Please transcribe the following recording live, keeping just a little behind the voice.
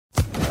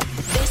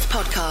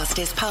podcast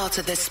is part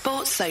of the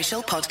Sports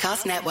Social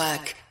Podcast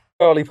Network.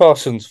 Charlie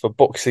Parsons for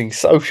Boxing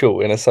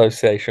Social in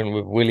association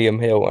with William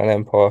Hill and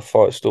Empire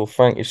Fight Store.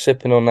 Frank, you're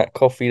sipping on that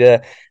coffee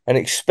there, an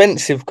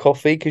expensive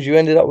coffee because you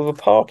ended up with a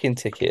parking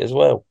ticket as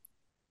well.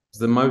 It's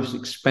the most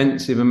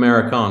expensive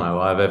Americano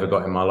I've ever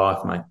got in my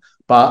life, mate.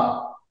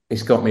 But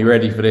it's got me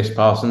ready for this,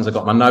 Parsons. I've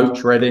got my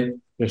notes ready,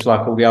 just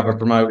like all the other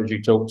promoters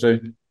you talk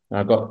to.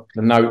 I've got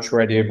the notes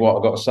ready of what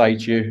I've got to say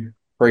to you,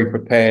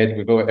 pre-prepared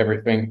with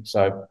everything.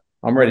 So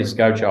I'm ready to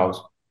go, Charles.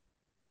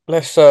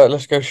 Let's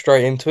go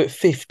straight into it.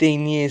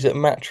 15 years at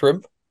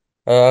Matchroom.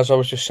 As I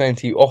was just saying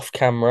to you off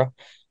camera,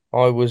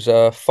 I was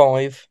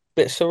 5.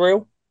 Bit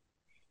surreal.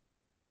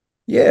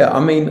 Yeah, I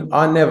mean,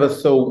 I never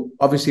thought,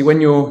 obviously,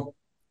 when you're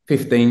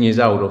 15 years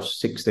old or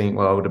 16,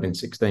 well, I would have been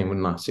 16,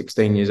 wouldn't I?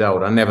 16 years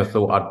old. I never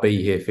thought I'd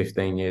be here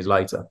 15 years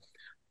later.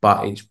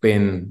 But it's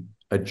been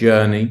a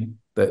journey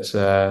that's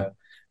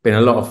been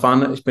a lot of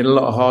fun. It's been a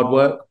lot of hard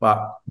work,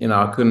 but, you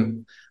know,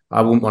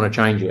 I wouldn't want to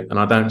change it. And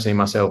I don't see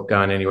myself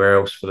going anywhere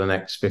else for the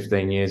next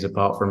 15 years,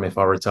 apart from if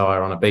I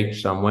retire on a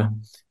beach somewhere,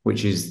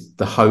 which is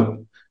the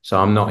hope. So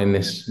I'm not in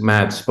this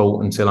mad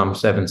sport until I'm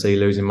 70,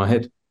 losing my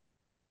head.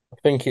 I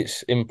think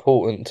it's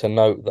important to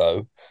note,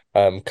 though,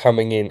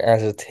 coming in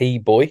as a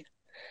T-boy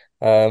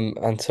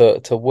and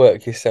to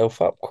work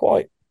yourself up,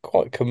 quite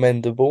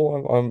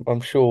commendable,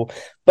 I'm sure.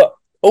 But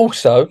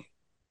also,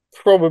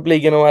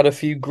 probably going to add a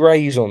few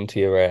greys onto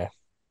your hair.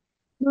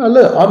 No,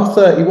 look, I'm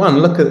 31.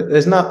 Look at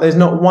there's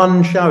not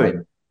one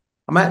showing.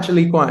 I'm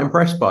actually quite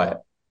impressed by it.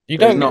 You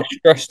don't get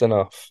stressed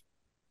enough.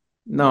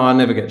 No, I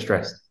never get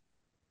stressed.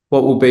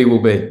 What will be,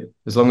 will be.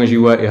 As long as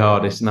you work your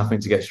hardest,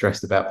 nothing to get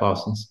stressed about,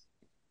 Parsons.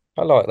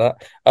 I like that.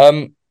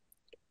 I'm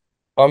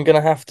going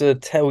to have to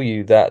tell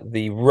you that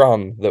the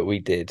run that we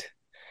did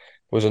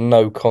was a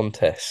no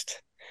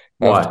contest.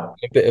 Why?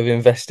 A bit of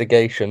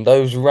investigation.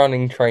 Those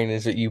running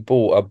trainers that you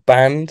bought are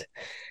banned.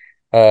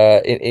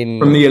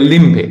 From the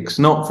Olympics,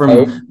 not from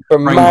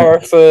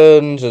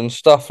marathons and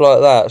stuff like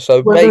that.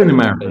 So we're doing a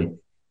marathon.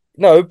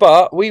 No,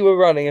 but we were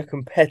running a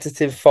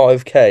competitive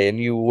 5K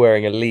and you were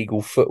wearing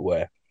illegal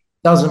footwear.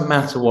 Doesn't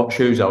matter what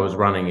shoes I was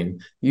running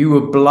in. You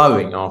were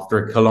blowing after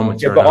a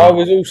kilometre. Yeah, but I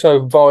was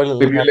also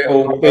violently with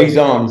your these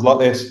arms like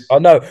this. I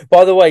know.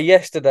 By the way,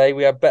 yesterday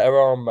we had better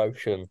arm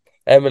motion.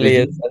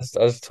 Emily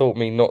has taught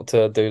me not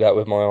to do that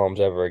with my arms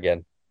ever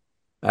again.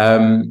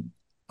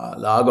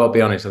 I've got to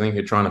be honest. I think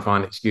you're trying to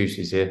find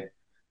excuses here,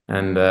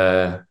 and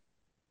I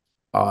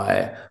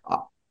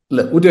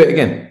look. We'll do it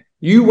again.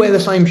 You wear the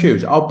same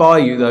shoes. I'll buy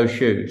you those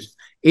shoes.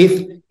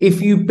 If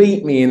you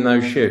beat me in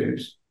those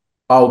shoes,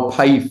 I'll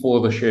pay for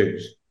the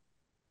shoes.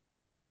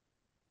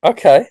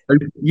 Okay.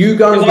 You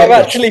go. And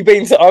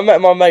I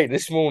met my mate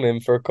this morning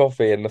for a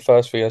coffee, and the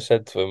first thing I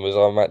said to him was,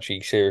 "I'm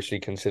actually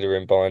seriously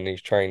considering buying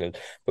these trainers,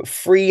 but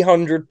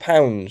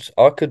 £300,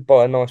 I could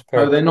buy a nice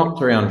pair." No, they're not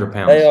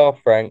 £300. They are,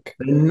 Frank.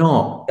 They're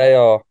not. They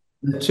are.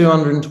 They're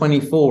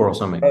 224 or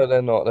something. No,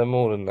 they're not. They're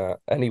more than that.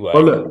 Anyway.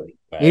 Well, look,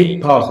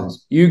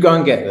 Parsons, you go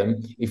and get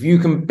them. If you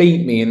can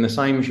beat me in the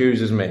same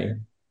shoes as me,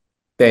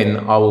 then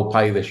I will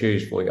pay the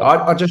shoes for you.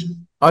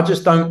 I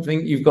just don't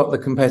think you've got the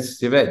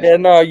competitive edge. Yeah,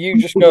 no,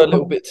 you just go a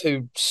little bit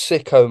too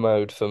sicko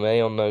mode for me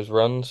on those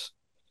runs.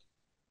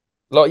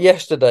 Like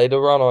yesterday, the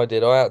run I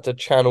did, I had to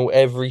channel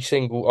every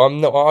single.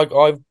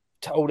 I've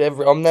told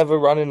I'm never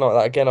running like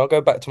that again. I'll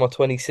go back to my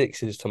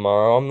 26s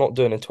tomorrow. I'm not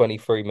doing a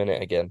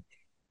 23-minute again.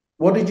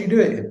 What did you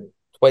do it in?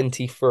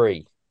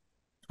 23.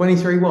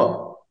 23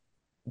 what?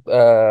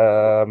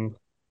 I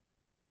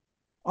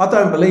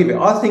don't believe it.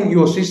 I think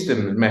your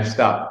system is messed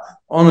up.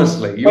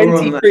 Honestly,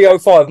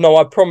 23:05. No,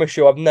 I promise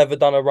you, I've never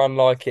done a run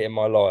like it in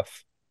my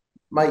life,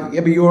 mate.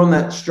 Yeah, but you're on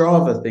that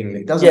Strava thing.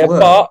 It doesn't work.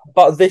 Yeah,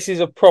 but this is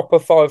a proper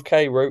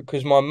 5K route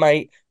because my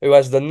mate who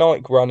has the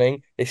Nike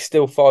running is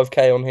still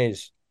 5K on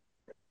his.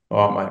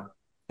 All right, mate.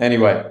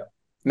 Anyway,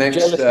 next.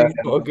 Jealousy's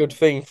not a good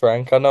thing,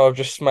 Frank. I know I've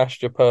just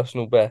smashed your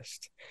personal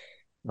best.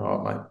 All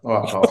right, mate.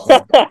 All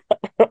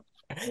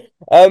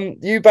right,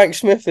 Eubank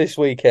Smith this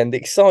weekend.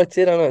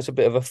 Excited? I know it's a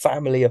bit of a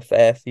family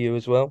affair for you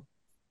as well.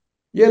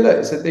 Yeah, look,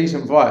 it's a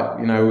decent fight.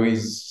 You know, we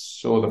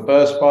saw the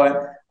first fight.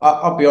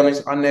 I'll be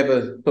honest, I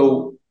never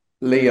thought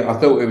Liam. I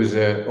thought it was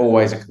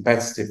always a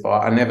competitive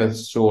fight. I never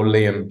saw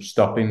Liam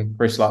stopping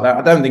Chris like that.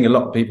 I don't think a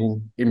lot of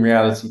people in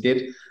reality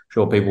did. I'm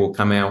sure people will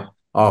come out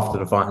after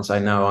the fight and say,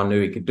 no, I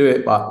knew he could do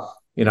it. But,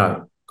 you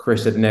know,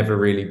 Chris had never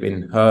really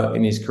been hurt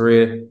in his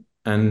career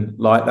and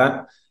like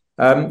that.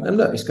 And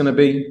look, it's going to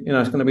be an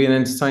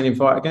entertaining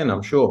fight again,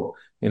 I'm sure.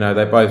 You know,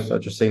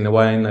 I've just seen the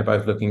weigh-in. They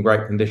both look in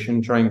great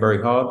condition, train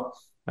very hard.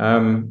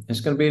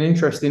 It's going to be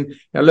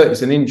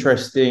it's an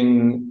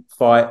interesting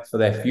fight for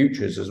their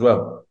futures as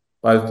well,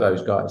 both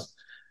those guys.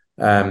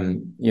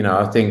 You know,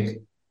 I think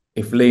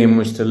if Liam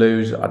was to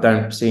lose, I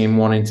don't see him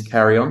wanting to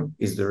carry on,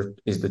 is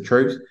the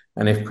truth.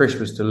 And if Chris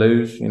was to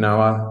lose, you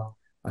know,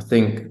 I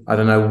think, I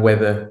don't know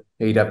whether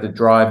he'd have the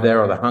drive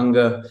there or the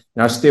hunger.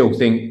 And I still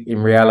think in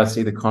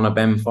reality, the Conor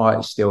Benn fight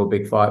is still a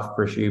big fight for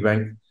Chris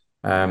Eubank.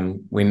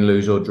 Win,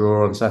 lose or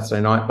draw on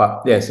Saturday night.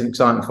 But yeah, it's an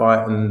exciting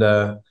fight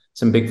and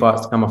some big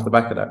fights to come off the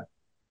back of that.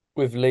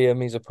 with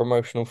Liam, he's a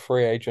promotional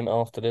free agent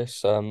after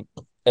this.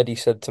 Eddie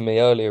said to me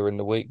earlier in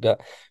the week that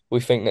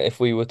we think that if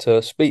we were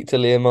to speak to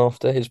Liam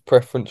after, his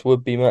preference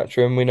would be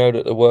Matchroom. We know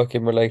that the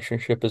working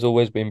relationship has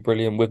always been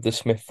brilliant with the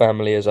Smith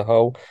family as a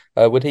whole.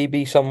 Would he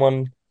be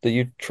someone that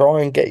you'd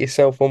try and get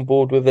yourself on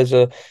board with? There's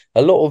a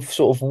lot of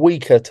sort of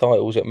weaker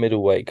titles at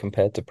middleweight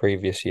compared to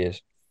previous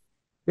years.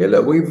 Yeah,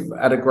 look, we've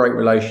had a great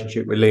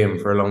relationship with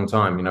Liam for a long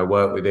time.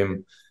 Worked with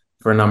him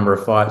for a number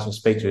of fights and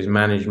speak to his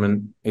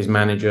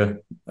manager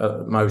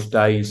most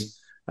days.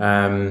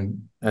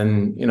 Liam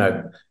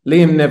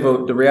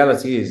never, the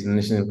reality is, and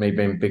this isn't me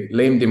being big,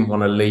 Liam didn't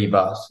want to leave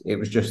us. It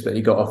was just that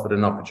he got offered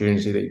an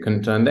opportunity that he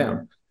couldn't turn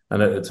down.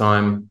 And at the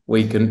time,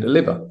 we couldn't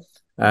deliver.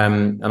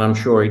 And I'm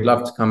sure he'd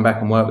love to come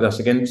back and work with us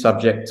again,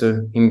 subject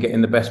to him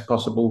getting the best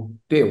possible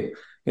deal.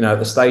 At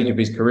the stage of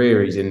his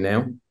career he's in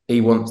now,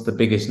 he wants the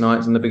biggest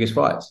nights and the biggest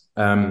fights.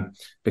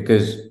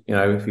 Because,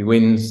 if he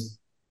wins,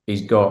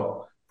 he's got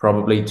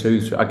probably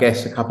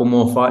a couple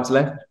more fights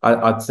left,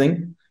 I'd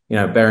think,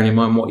 bearing in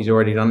mind what he's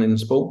already done in the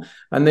sport.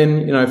 And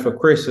then, for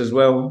Chris as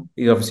well,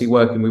 he's obviously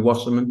working with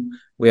Wasserman.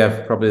 We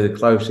have probably the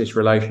closest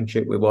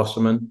relationship with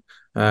Wasserman.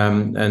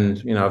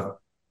 I've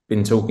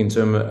been talking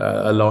to him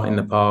a lot in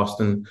the past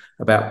and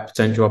about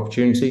potential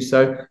opportunities.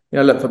 So,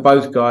 look, for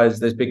both guys,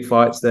 there's big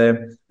fights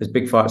there. There's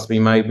big fights to be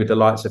made with the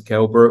likes of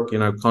Kell Brook,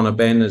 Conor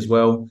Benn as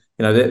well.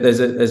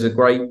 There's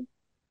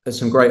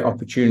some great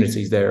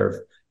opportunities there of,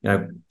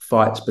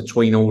 fights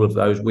between all of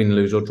those, win,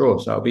 lose or draw.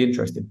 So it'll be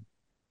interesting.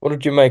 What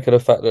did you make of the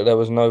fact that there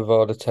was no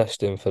VADA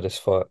testing for this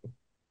fight?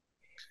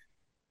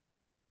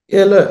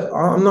 Yeah, look,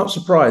 I'm not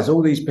surprised.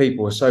 All these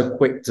people are so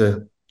quick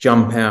to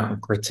jump out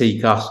and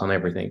critique us on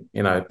everything,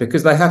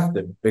 because they have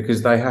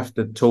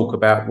to talk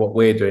about what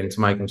we're doing to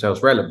make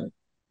themselves relevant,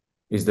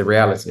 is the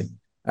reality.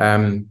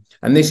 And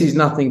this is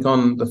nothing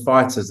on the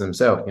fighters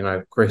themselves.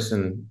 Chris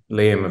and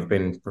Liam have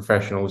been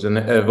professionals and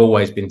have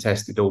always been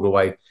tested all the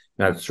way,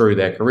 through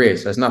their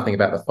careers. So it's nothing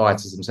about the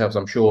fighters themselves.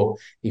 I'm sure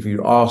if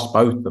you ask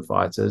both the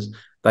fighters,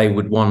 they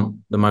would want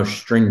the most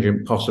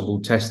stringent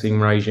possible testing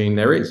regime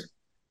there is.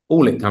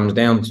 All it comes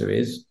down to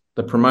is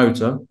the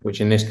promoter,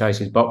 which in this case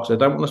is Boxer,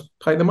 don't want to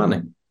pay the money.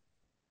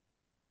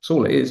 That's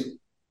all it is,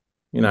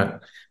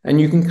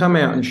 And you can come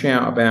out and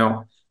shout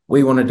about,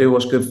 we want to do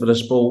what's good for the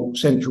sport,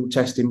 central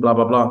testing, blah,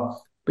 blah, blah.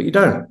 But you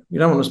don't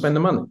want to spend the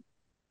money.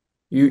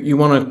 You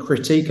want to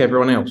critique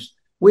everyone else.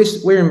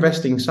 We're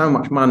investing so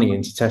much money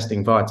into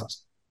testing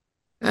fighters.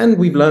 And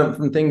we've learned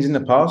from things in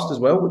the past as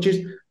well, which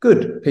is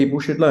good. People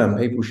should learn.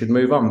 People should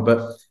move on.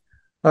 But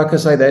like I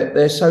say,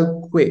 they're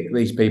so quick,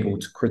 these people,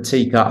 to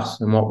critique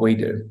us and what we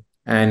do.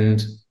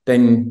 And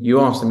then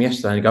you ask them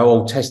yesterday and you go,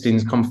 oh,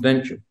 testing's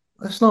confidential.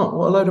 That's not.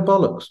 What a load of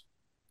bollocks.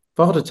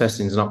 VADA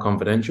testing's not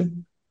confidential.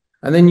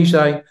 And then you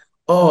say,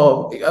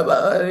 oh,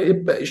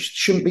 it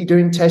shouldn't be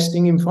doing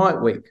testing in fight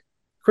week.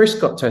 Chris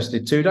got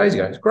tested 2 days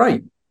ago. It's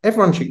great.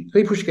 People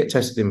should get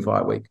tested in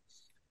fight week.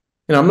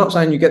 I'm not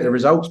saying you get the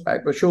results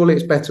back, but surely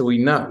it's better we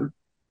know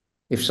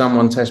if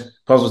someone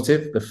tests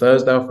positive the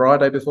Thursday or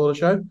Friday before the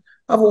show.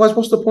 Otherwise,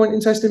 what's the point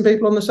in testing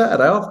people on the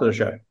Saturday after the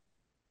show?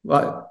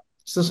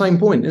 It's the same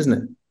point, isn't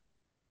it?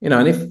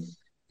 And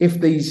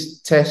if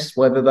these tests,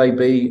 whether they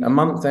be a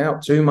month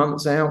out, 2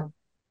 months out,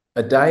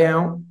 a day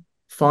out,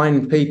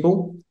 find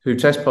people who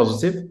test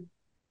positive,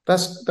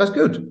 that's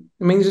good.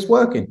 It means it's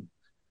working.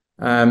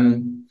 I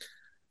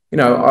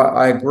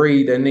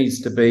agree there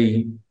needs to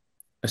be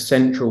a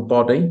central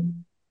body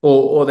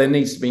or there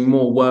needs to be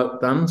more work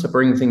done to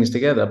bring things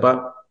together.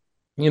 But,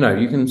 you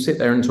can sit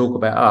there and talk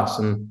about us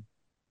and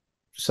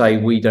say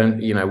we don't,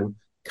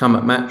 come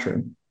at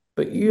Matchroom,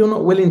 but you're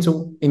not willing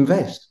to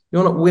invest.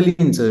 You're not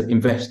willing to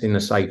invest in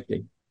the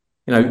safety.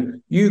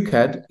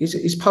 UCAD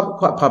is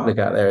quite public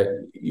out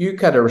there.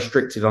 UCAD are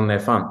restricted on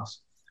their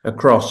funds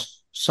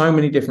across so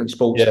many different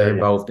sports they're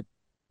involved in.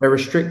 They're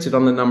restricted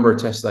on the number of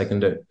tests they can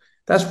do.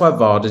 That's why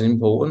VADA is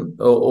important,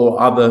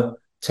 or other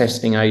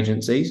testing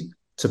agencies,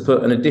 to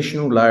put an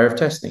additional layer of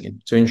testing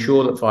in to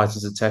ensure that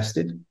fighters are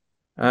tested.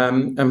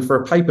 And for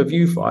a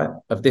pay-per-view fight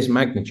of this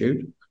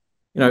magnitude,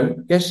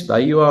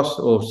 yesterday you asked,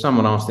 or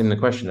someone asked him the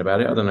question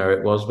about it. I don't know who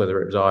it was,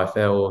 whether it was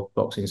IFL or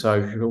Boxing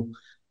Social,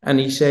 and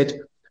he said,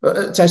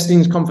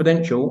 testing's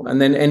confidential,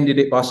 and then ended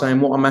it by saying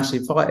what a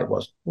massive fight it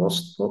was. What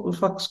the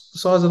fuck's the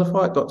size of the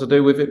fight got to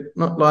do with it?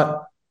 Not like,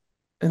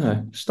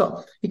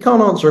 stop. He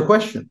can't answer a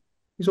question.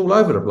 He's all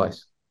over the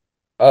place.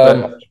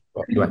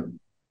 Anyway,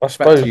 I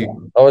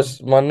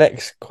suppose my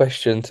next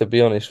question, to be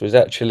honest, was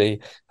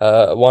actually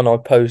one I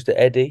posed to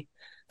Eddie.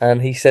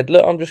 And he said,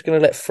 look, I'm just going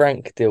to let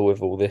Frank deal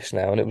with all this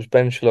now. And it was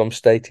Ben Shalom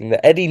stating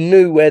that Eddie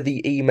knew where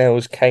the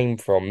emails came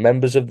from.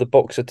 Members of the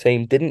Boxer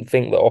team didn't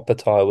think that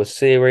Opataya was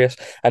serious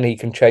and he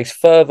can chase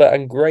further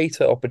and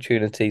greater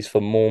opportunities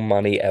for more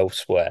money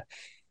elsewhere.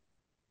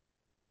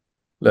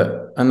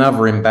 Look,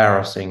 another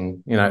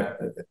embarrassing,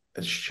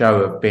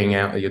 show of being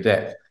out of your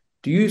depth.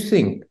 Do you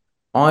think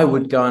I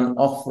would go and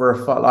offer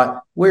a fight? Like,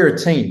 we're a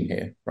team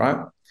here,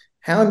 right?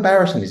 How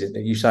embarrassing is it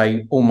that you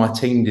say, oh, my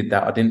team did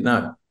that, I didn't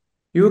know?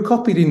 You were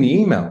copied in the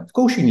email. Of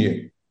course you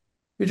knew.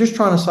 You're just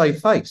trying to save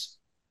face.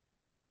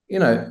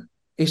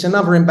 it's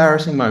another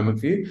embarrassing moment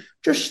for you.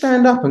 Just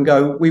stand up and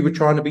go, we were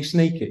trying to be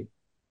sneaky.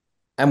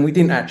 And we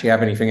didn't actually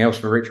have anything else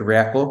for Richard to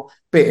react for.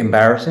 Bit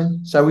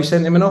embarrassing. So we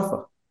sent him an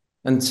offer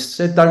and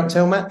said, don't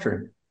tell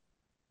Matchroom.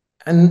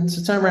 And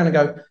to turn around and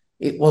go,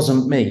 it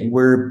wasn't me.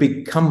 We're a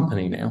big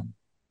company now.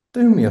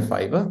 Do me a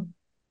favour.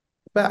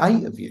 About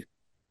 8 of you.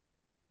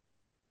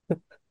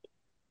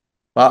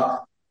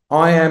 But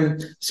I am,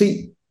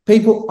 see,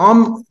 people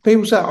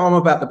say I'm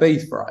about the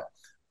beef, right?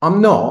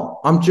 I'm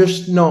not. I'm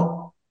just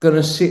not going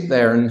to sit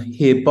there and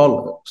hear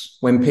bollocks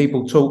when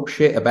people talk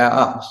shit about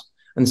us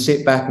and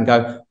sit back and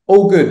go,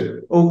 all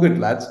good,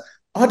 lads.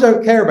 I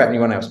don't care about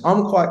anyone else.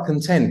 I'm quite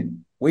content.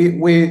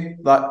 We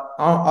like,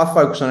 I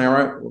focus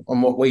on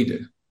on what we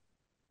do.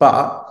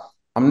 But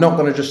I'm not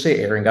going to just sit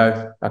here and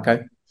go,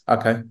 okay,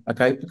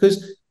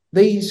 because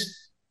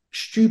these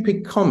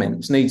stupid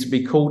comments need to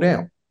be called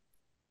out.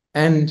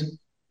 And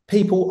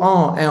people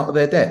are out of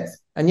their depth.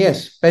 And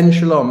yes, Ben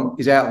Shalom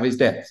is out of his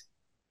depth.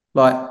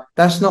 Like,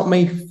 that's not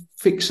me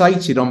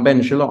fixated on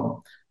Ben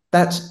Shalom.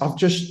 I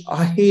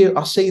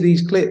see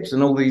these clips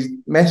and all these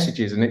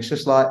messages, and it's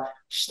just like,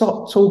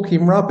 stop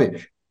talking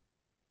rubbish.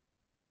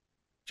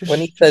 When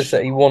he says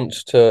that he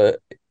wants to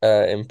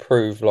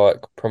improve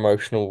like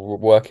promotional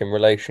working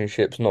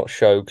relationships, not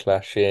show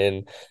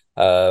clashing,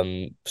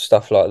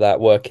 stuff like that,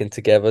 working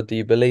together, do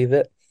you believe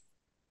it?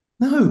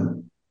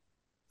 No.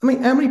 I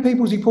mean, how many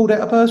people has he pulled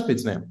out of purse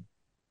bids now?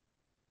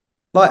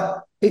 Like,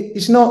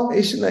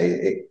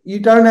 you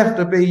don't have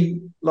to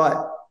be like,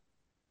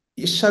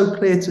 it's so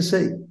clear to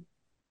see.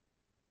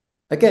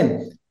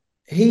 Again,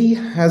 he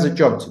has a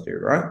job to do,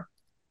 right?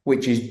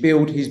 Which is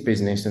build his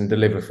business and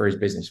deliver for his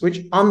business,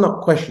 which I'm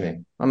not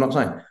questioning. I'm not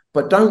saying,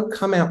 but don't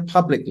come out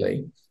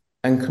publicly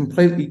and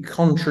completely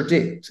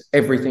contradict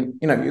everything.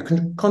 You know, you're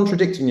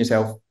contradicting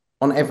yourself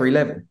on every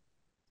level.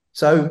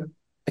 So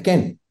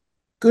again,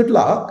 good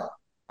luck.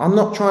 We're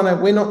not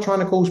trying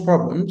to cause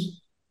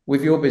problems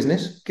with your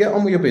business. Get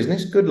on with your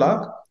business. Good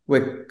luck.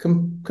 We're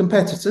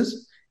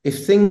competitors.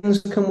 If things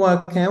can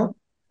work out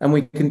and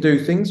we can do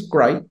things,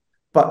 great.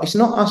 But it's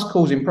not us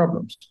causing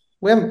problems.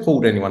 We haven't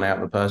pulled anyone out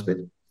of the purse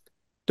bid.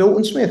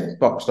 Dalton Smith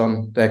boxed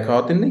on their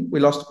card, didn't he? We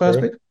lost the purse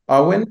bid. I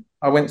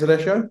went to their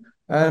show.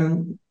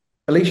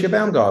 Alicia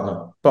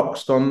Baumgardner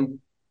boxed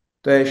on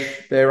their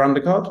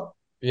undercard.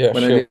 Yeah,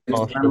 when Shield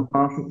they did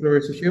Marshall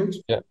Clarissa Shields.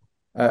 Yeah.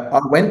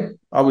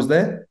 I was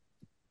there.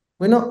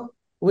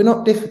 We're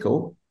not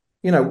difficult.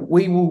 You know,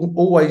 we will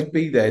always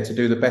be there to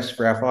do the best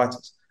for our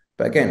fighters.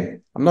 But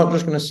again, I'm not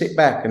just going to sit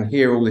back and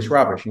hear all this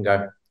rubbish and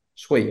go,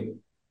 sweet,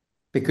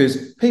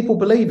 because people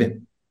believe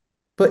him.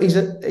 But he's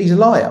a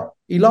liar.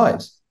 He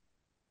lies.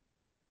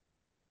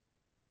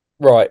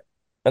 Right.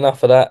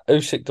 Enough of that.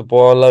 Usyk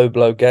Dubois, low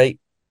blow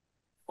gate.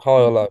 High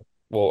or low?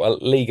 Well,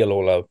 legal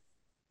or low?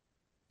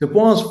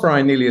 Dubois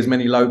throwing nearly as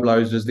many low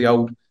blows as the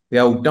old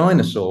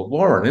dinosaur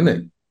Warren, isn't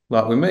it?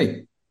 Like with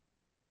me.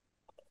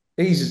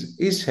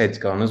 His head's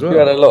gone as well. You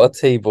had a lot of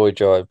T-boy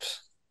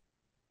jibes.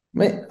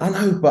 Mate, I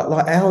know, but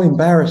like, how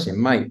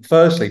embarrassing, mate.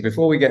 Firstly,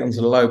 before we get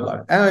onto the low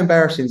blow, how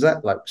embarrassing is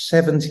that? Like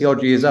 70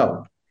 odd years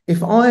old.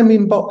 If I'm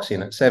in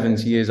boxing at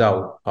 70 years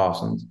old,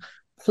 Parsons,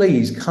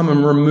 please come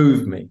and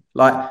remove me.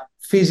 Like,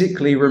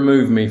 physically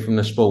remove me from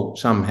the sport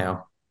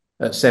somehow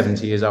at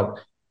 70 years old.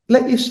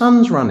 Let your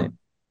sons run it.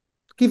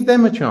 Give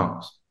them a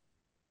chance.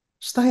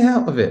 Stay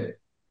out of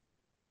it.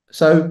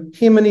 So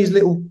him and his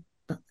little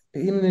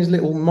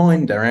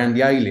minder,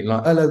 Andy Ailing,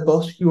 like, hello,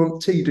 boss, you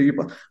want tea, do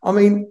you? I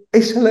mean,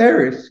 it's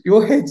hilarious.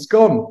 Your head's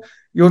gone.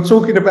 You're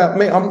talking about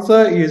me. I'm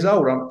 30 years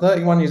old. I'm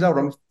 31 years old.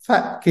 I'm a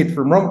fat kid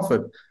from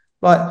Romford.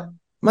 Like,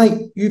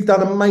 mate, you've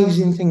done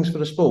amazing things for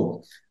the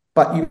sport,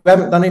 but you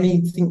haven't done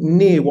anything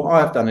near what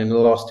I've done in the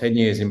last 10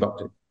 years in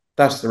boxing.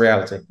 That's the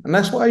reality. And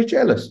that's why he's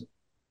jealous.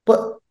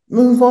 But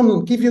move on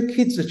and give your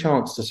kids a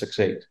chance to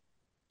succeed.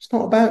 It's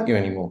not about you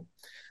anymore.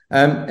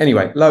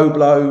 Anyway, low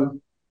blow.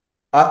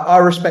 I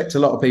respect a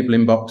lot of people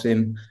in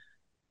boxing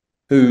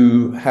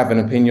who have an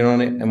opinion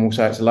on it and will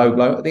say it's a low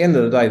blow. At the end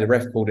of the day, the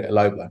ref called it a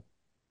low blow.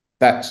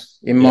 That's,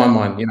 in my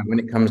mind, you know, when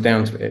it comes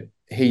down to it,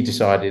 he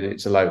decided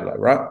it's a low blow,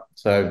 right?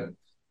 So it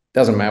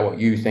doesn't matter what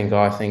you think,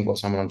 I think, what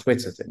someone on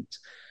Twitter thinks.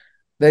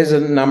 There's a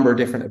number of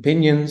different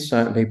opinions.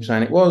 Certain people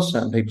saying it was,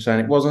 certain people saying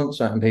it wasn't,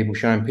 certain people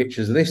showing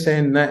pictures of this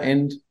end, that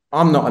end.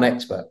 I'm not an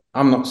expert.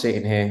 I'm not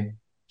sitting here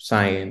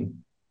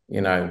saying,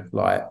 you know,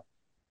 like,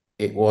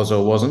 it was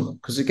or wasn't,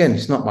 because again,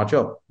 it's not my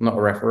job. I'm not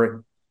a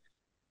referee.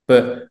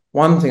 But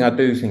one thing I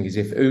do think is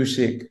if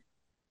Usyk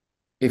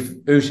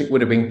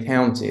would have been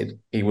counted,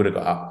 he would have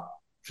got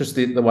up. Just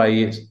the way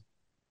he is,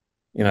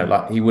 you know,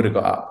 like, he would have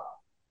got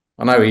up.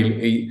 I know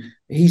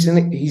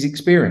he's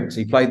experienced.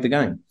 He played the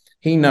game.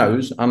 He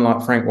knows,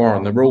 unlike Frank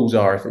Warren, the rules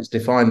are if it's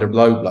defined a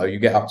low blow, you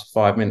get up to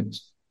 5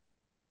 minutes.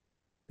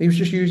 He was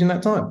just using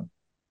that time.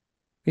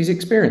 He's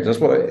experienced. That's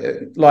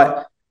what,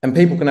 like. And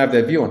people can have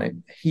their view on it.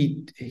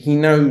 He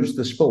knows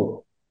the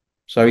sport.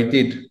 So he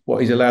did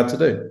what he's allowed to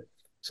do.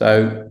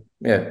 So,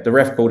 yeah, the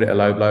ref called it a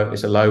low blow.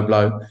 It's a low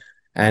blow.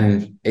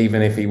 And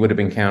even if he would have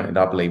been counted,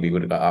 I believe he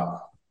would have got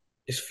up.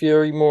 Is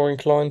Fury more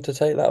inclined to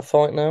take that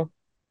fight now?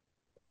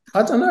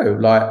 I don't know.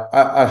 Like,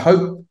 I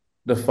hope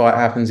the fight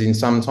happens in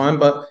some time,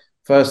 but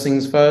first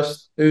things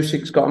first,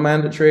 Usyk's got a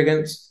mandatory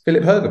against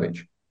Filip Hrgovic,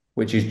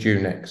 which is due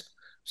next.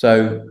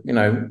 So,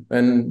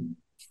 and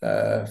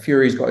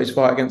Fury's got his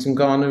fight against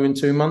Ngannou in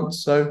 2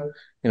 months. So,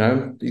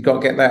 he's got to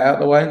get that out of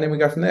the way and then we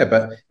go from there.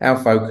 But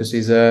our focus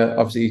is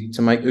obviously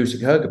to make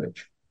Usyk Hrgovic.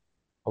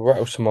 I'll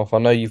rattle some off. I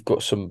know you've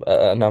got some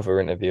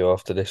another interview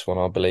after this one,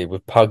 I believe,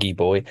 with Puggy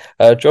Boy.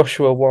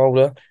 Joshua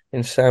Wilder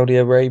in Saudi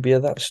Arabia.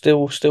 That's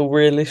still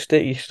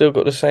realistic. You still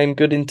got the same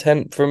good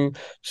intent from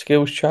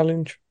Skills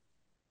Challenge.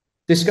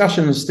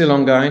 Discussion's still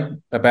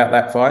ongoing about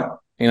that fight.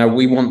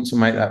 We want to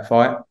make that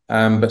fight,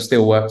 but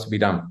still work to be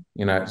done.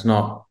 It's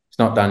not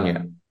done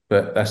yet,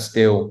 but that's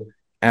still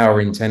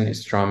our intent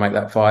is to try and make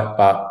that fight.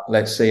 But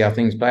let's see how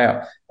things play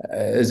out.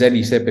 As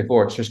Eddie said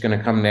before, it's just going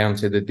to come down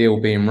to the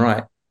deal being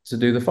right to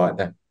do the fight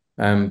there.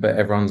 But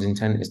everyone's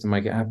intent is to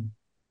make it happen.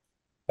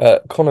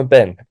 Conor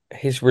Benn,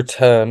 his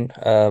return,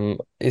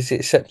 is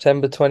it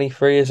September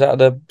 23? Is that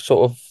the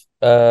sort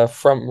of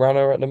front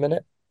runner at the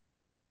minute?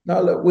 No,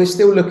 look, we're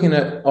still looking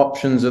at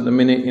options at the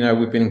minute.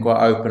 We've been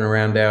quite open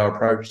around our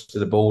approach to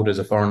the board as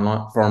a foreign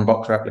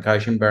boxer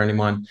application, bearing in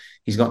mind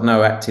he's got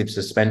no active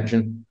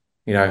suspension,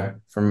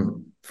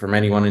 from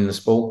anyone in the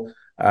sport.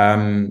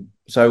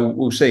 So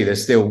we'll see.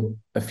 There's still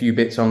a few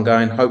bits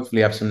ongoing.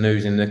 Hopefully have some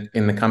news in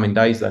the coming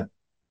days though.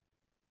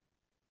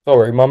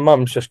 Sorry, my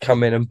mum's just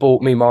come in and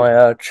bought me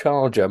my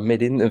charger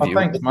mid-interview. Oh,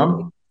 thanks,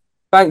 Mum.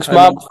 Thanks,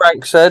 Mum,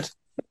 Frank said.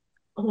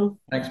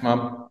 Thanks,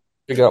 Mum.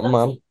 Big up,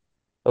 Mum.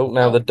 Oh,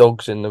 now the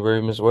dog's in the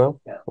room as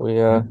well. We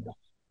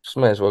just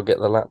may as well get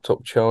the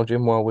laptop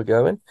charging while we're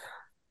going.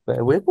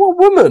 There we What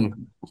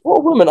woman?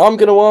 I'm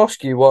going to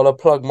ask you while I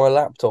plug my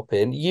laptop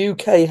in.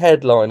 UK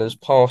headliners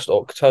past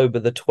October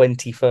the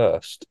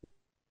 21st.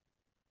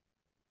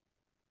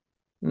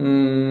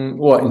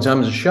 What, in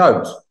terms of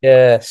shows?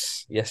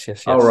 Yes.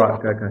 Oh,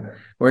 right. Okay.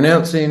 We're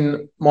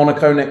announcing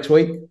Monaco next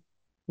week,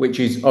 which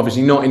is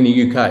obviously not in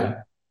the UK.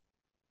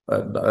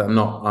 I'm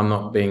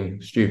not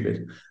being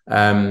stupid,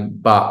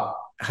 but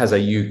has a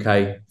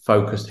UK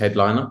focused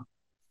headliner.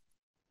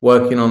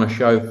 Working on a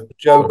show.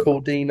 Joe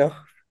Cordina.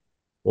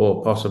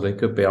 Or possibly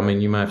could be. I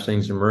mean, you may have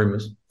seen some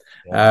rumours.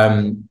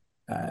 Yeah.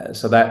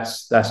 So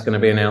that's going to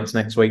be announced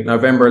next week.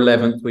 November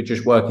 11th, we're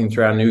just working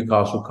through our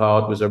Newcastle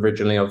card. Was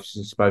originally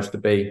obviously supposed to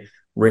be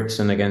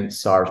Ritson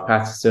against Cyrus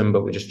Patterson,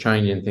 but we're just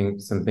changing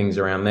some things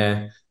around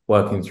there,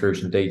 working through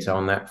some detail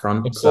on that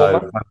front. McCormack?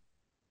 So,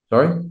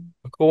 sorry?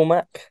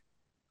 McCormack,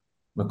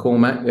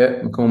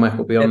 yeah. McCormack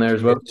will be on there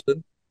as well.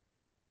 Ritson.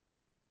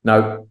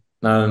 No.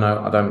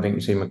 I don't think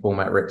you see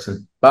McCormack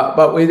Ritson.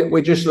 But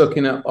we're just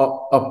looking at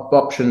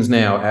options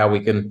now,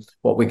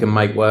 what we can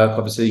make work.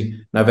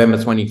 Obviously, November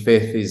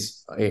 25th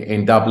is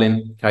in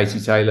Dublin. Katie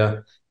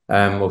Taylor,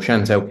 or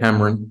Chantel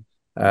Cameron,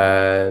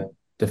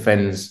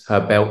 defends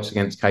her belts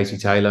against Katie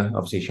Taylor.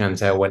 Obviously,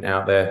 Chantel went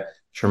out there,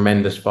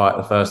 tremendous fight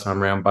the first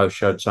time around. Both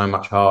showed so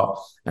much heart,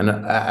 and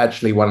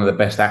actually one of the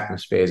best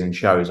atmospheres in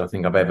shows I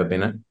think I've ever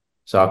been at.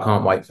 So I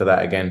can't wait for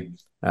that again.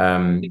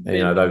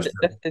 Those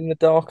left in the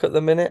dark at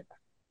the minute.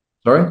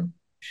 Sorry?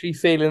 She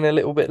feeling a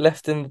little bit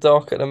left in the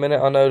dark at the minute?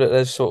 I know that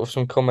there's sort of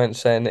some comments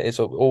saying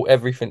that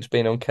everything's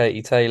been on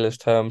Katie Taylor's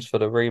terms for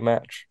the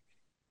rematch.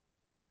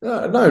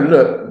 No,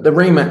 look, the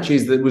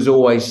rematch was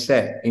always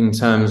set in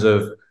terms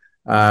of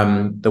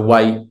the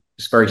weight.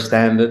 It's very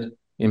standard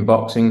in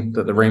boxing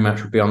that the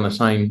rematch would be on the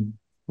same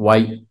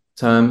weight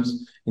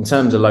terms. In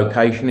terms of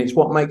location, it's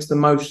what makes the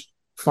most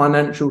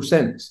financial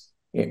sense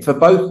for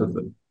both of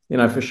them,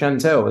 for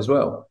Chantel as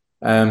well.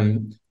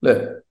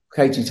 Look,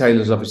 Katie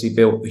Taylor's obviously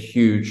built a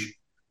huge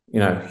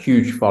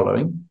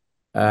following.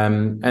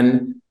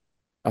 And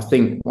I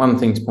think one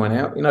thing to point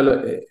out,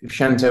 look, if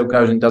Chantel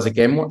goes and does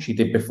again what she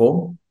did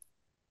before,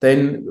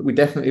 then we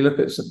definitely look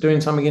at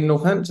doing something in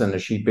Northampton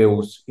as she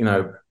builds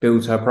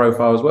her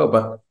profile as well.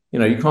 But,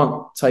 you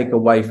can't take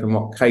away from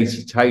what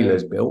Katie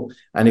Taylor's built.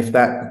 And if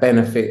that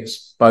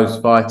benefits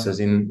both fighters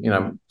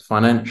in,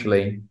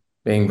 financially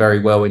being very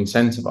well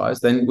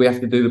incentivized, then we have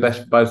to do the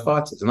best for both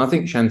fighters. And I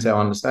think Chantel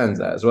understands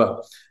that as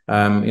well.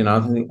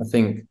 I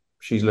think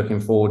she's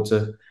looking forward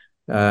to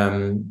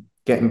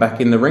getting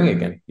back in the ring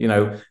again.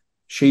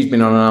 She's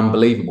been on an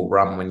unbelievable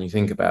run when you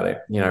think about it.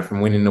 From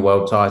winning the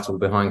world title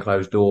behind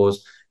closed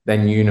doors,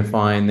 then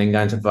unifying, then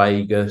going to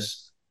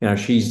Vegas.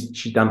 She's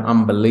done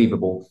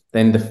unbelievable.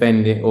 Then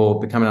defending or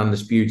becoming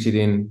undisputed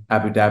in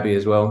Abu Dhabi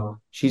as well.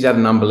 She's had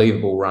an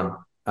unbelievable run,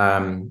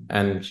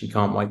 and she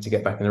can't wait to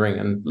get back in the ring.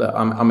 And look,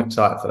 I'm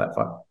excited for that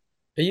fight.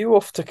 Are you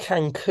off to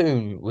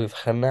Cancun with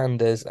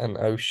Hernandez and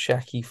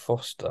O'Shaki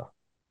Foster?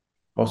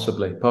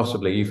 Possibly.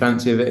 You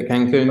fancy a bit of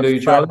Cancun, do you,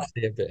 Charlie? I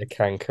fancy a bit of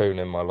Cancun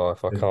in my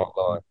life, I can't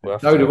lie.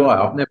 So do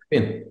I. I've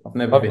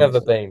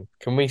never been.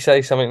 Can we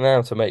say something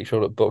now to make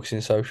sure that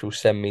Boxing Social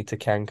send me to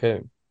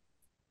Cancun?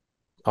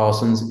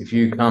 Parsons, if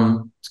you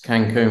come to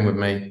Cancun with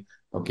me,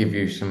 I'll give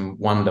you some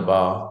Wonder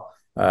Bar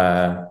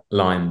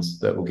lines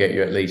that will get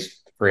you at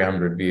least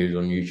 300 views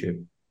on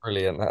YouTube.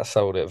 Brilliant. That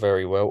sold it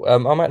very well.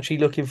 I'm actually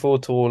looking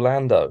forward to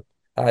Orlando.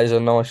 That is a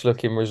nice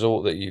looking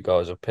resort that you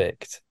guys have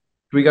picked.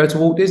 Do we go to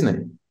Walt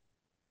Disney?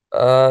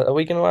 Are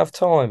we going to have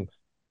time?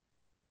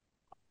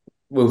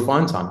 We'll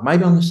find time.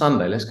 Maybe on the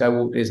Sunday. Let's go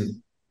Walt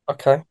Disney.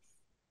 Okay.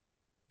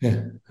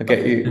 Yeah, I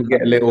get you. We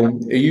get a little.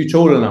 Are you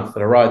tall enough for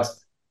the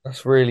rides?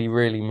 That's really,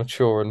 really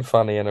mature and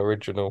funny and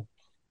original.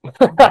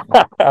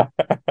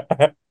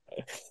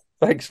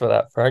 Thanks for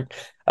that, Frank.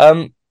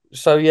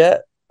 So yeah,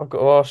 I've got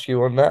to ask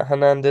you on that.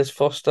 Hernandez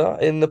Foster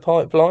in the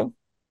pipeline.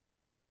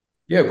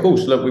 Yeah, of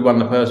course. Look, we won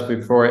the purse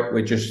bid for it.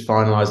 We're just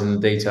finalising the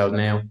details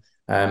now.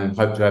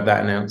 Hope to have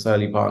that announced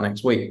early part of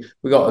next week.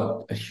 We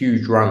got a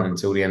huge run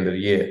until the end of the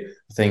year.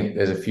 I think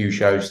there's a few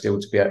shows still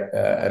to be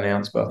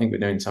announced, but I think we're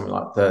doing something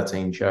like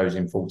 13 shows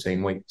in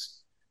 14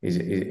 weeks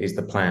is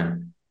the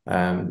plan.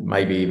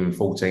 Maybe even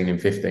 14 in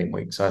 15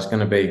 weeks. So it's going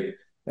to be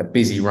a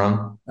busy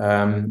run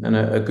and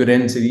a good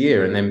end to the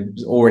year. And then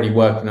already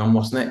working on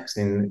what's next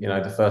in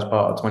the first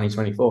part of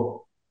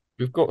 2024.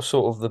 We've got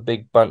sort of the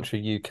big bunch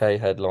of UK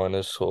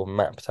headliners sort of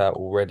mapped out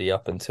already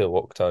up until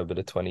October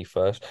the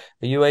 21st.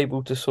 Are you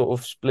able to sort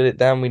of split it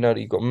down? We know that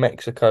you've got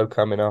Mexico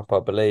coming up,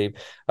 I believe.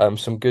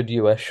 Some good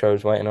US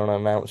shows waiting on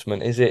an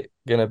announcement. Is it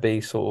going to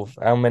be sort of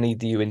how many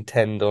do you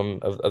intend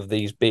on of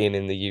these being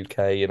in the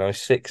UK?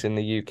 6 in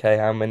the UK.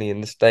 How many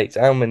in the States?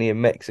 How many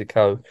in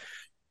Mexico?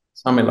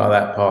 Something like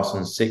that,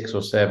 Parsons, 6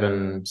 or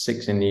 7,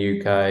 6 in the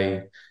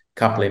UK,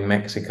 couple in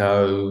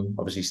Mexico,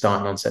 obviously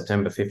starting on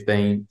September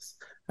 15th.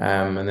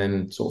 And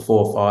then sort of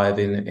 4 or 5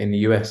 in the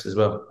US as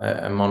well,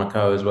 and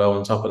Monaco as well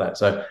on top of that.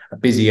 So a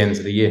busy end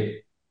to the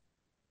year.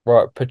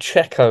 Right,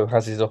 Pacheco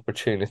has his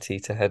opportunity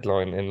to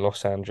headline in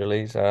Los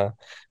Angeles. LA,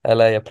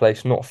 a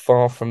place not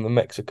far from the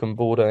Mexican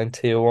border in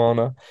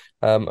Tijuana.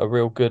 A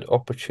real good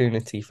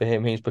opportunity for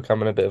him. He's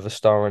becoming a bit of a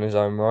star in his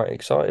own right.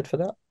 Excited for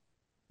that?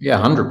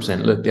 Yeah,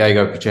 100%. Look,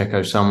 Diego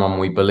Pacheco, someone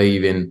we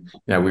believe in.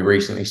 We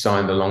recently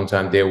signed a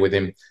long-term deal with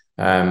him.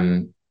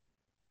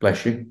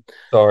 Bless you.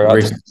 Sorry, We I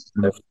just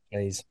recently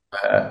please.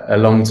 a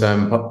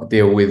long-term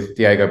deal with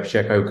Diego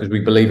Pacheco because we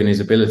believe in his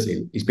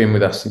ability. He's been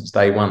with us since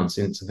day one,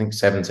 since I think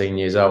 17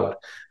 years old,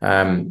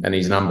 and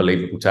he's an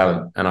unbelievable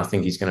talent. And I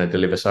think he's going to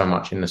deliver so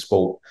much in the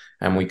sport,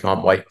 and we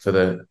can't wait for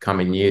the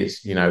coming years.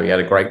 He had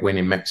a great win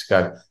in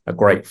Mexico, a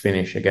great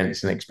finish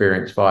against an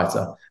experienced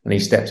fighter, and he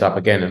steps up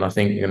again. And I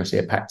think you're going to see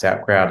a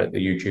packed-out crowd at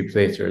the YouTube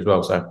Theatre as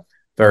well. So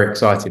very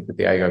excited for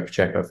Diego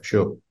Pacheco for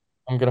sure.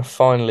 I'm going to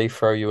finally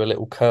throw you a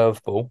little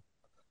curveball.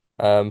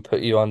 Put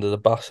you under the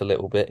bus a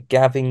little bit.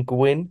 Gavin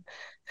Gwynn,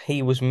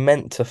 he was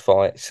meant to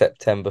fight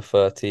September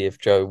 30 if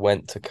Joe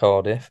went to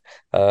Cardiff.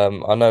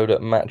 I know that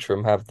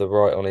Matchroom have the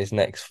right on his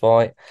next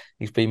fight.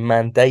 He's been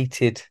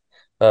mandated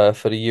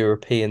for the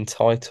European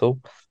title.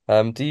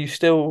 Do you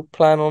still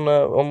plan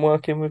on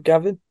working with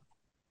Gavin?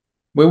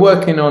 We're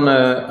working on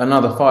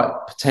another fight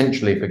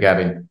potentially for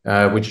Gavin.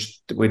 We're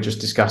just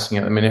discussing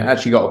it at the minute.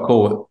 Actually got a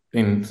call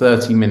in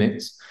 30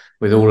 minutes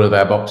with all of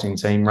our boxing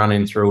team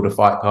running through all the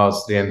fight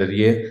cards to the end of the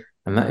year.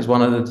 And that is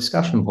one of the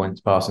discussion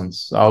points,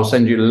 Parsons. So I'll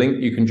send you the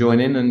link. You can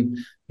join in and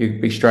you'll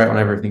be straight on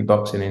everything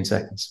boxing in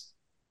seconds.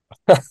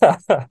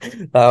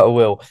 I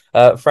will.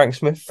 Frank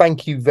Smith,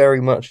 thank you very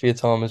much for your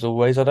time as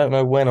always. I don't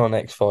know when our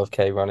next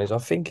 5K run is. I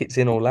think it's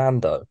in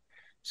Orlando.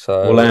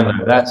 So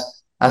Orlando,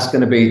 that's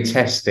going to be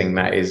testing.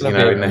 That is, in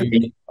the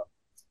heat.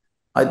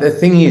 The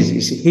thing is,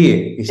 it's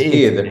here. It's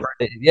here.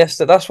 Yes,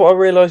 that's what I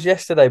realised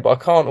yesterday. But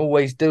I can't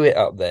always do it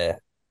up there.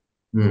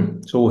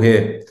 It's all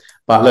here.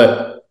 But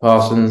look,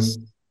 Parsons,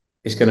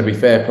 it's going to be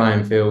fair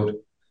playing field.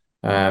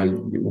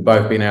 We'll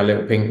both be in our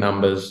little pink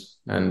numbers,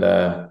 and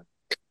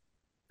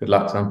good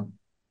luck, son.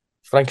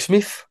 Frank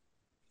Smith,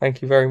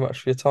 thank you very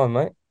much for your time,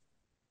 mate.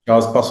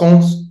 Charles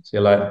Parsons, see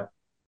you later.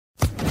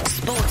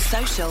 Sports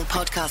Social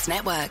Podcast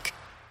Network.